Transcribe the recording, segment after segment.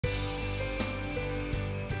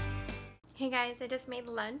Hey guys, I just made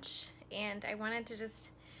lunch and I wanted to just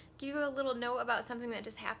give you a little note about something that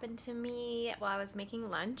just happened to me while I was making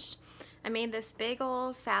lunch. I made this big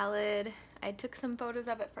old salad. I took some photos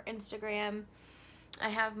of it for Instagram. I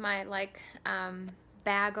have my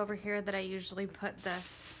bag over here that I usually put the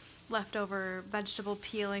leftover vegetable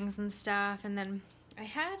peelings and stuff, and then I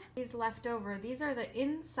had these leftover. These are the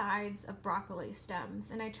insides of broccoli stems,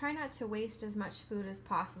 and I try not to waste as much food as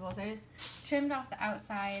possible, so I just trimmed off the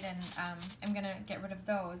outside, and I'm gonna get rid of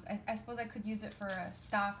those. I suppose I could use it for a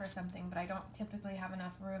stock or something, but I don't typically have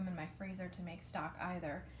enough room in my freezer to make stock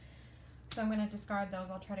either, so I'm gonna discard those.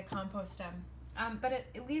 I'll try to compost them. But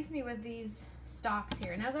it leaves me with these stalks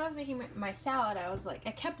here, and as I was making my salad, I was like,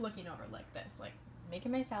 I kept looking over like this, like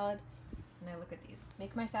making my salad, and I look at these,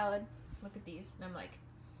 make my salad, look at these, and I'm like,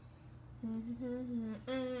 and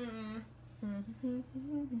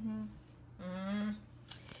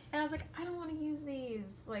I was like, I don't want to use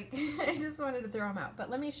these. Like, I just wanted to throw them out.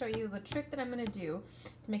 But let me show you the trick that I'm going to do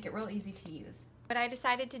to make it real easy to use. What I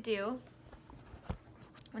decided to do,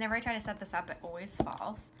 whenever I try to set this up, it always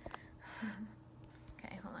falls.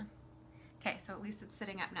 Okay, hold on. Okay, so at least it's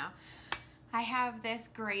sitting up now. I have this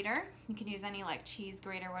grater. You can use any like cheese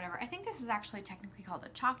grater or whatever. I think this is actually technically called a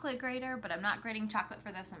chocolate grater, but I'm not grating chocolate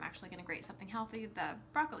for this. I'm actually going to grate something healthy, the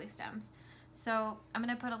broccoli stems. So I'm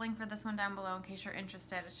going to put a link for this one down below in case you're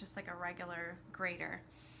interested. It's just like a regular grater.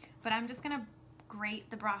 But I'm just going to grate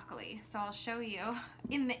the broccoli. So I'll show you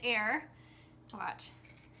in the air. Watch.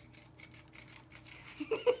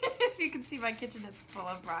 If you can see my kitchen, it's full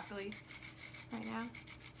of broccoli right now.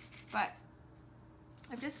 But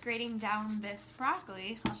I'm just grating down this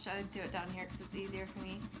broccoli. I'll do it down here because it's easier for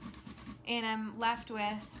me. And I'm left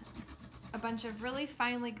with a bunch of really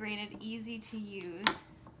finely grated, easy to use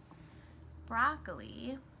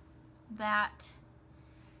broccoli that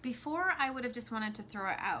before I would have just wanted to throw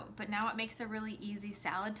it out, but now it makes a really easy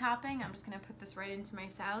salad topping. I'm just gonna put this right into my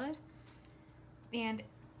salad. And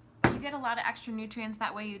you get a lot of extra nutrients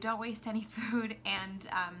that way. You don't waste any food, and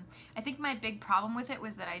I think my big problem with it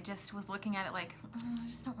was that I just was looking at it like, I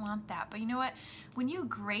just don't want that. But you know what? When you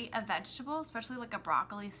grate a vegetable, especially like a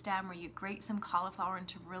broccoli stem, or you grate some cauliflower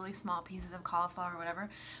into really small pieces of cauliflower or whatever,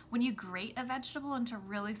 when you grate a vegetable into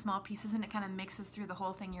really small pieces and it kind of mixes through the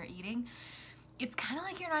whole thing you're eating, it's kind of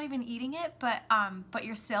like you're not even eating it, but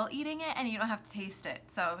you're still eating it and you don't have to taste it.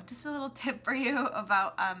 So just a little tip for you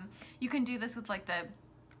about, you can do this with like the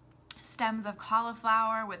stems of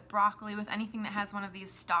cauliflower, with broccoli, with anything that has one of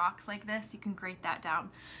these stalks like this. You can grate that down.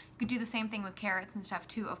 You could do the same thing with carrots and stuff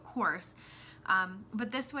too, of course.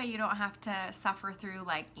 But this way you don't have to suffer through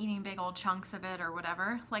like eating big old chunks of it or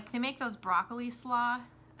whatever. Like they make those broccoli slaw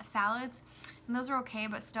salads, and those are okay,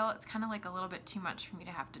 but still it's kind of like a little bit too much for me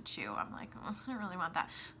to have to chew. I'm like, oh, I don't really want that.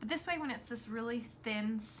 But this way, when it's this really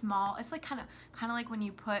thin, small, it's like kind of like when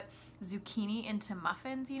you put zucchini into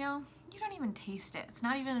muffins, you know? You don't even taste it. It's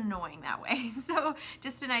not even annoying that way. So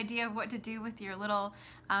just an idea of what to do with your little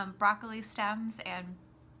broccoli stems, and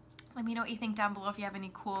let me know what you think down below if you have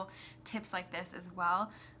any cool tips like this as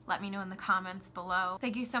well. Let me know in the comments below.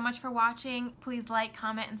 Thank you so much for watching. Please like,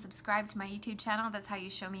 comment, and subscribe to my YouTube channel. That's how you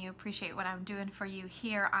show me you appreciate what I'm doing for you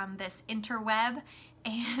here on this interweb.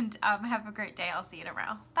 And have a great day. I'll see you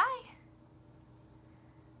tomorrow. Bye.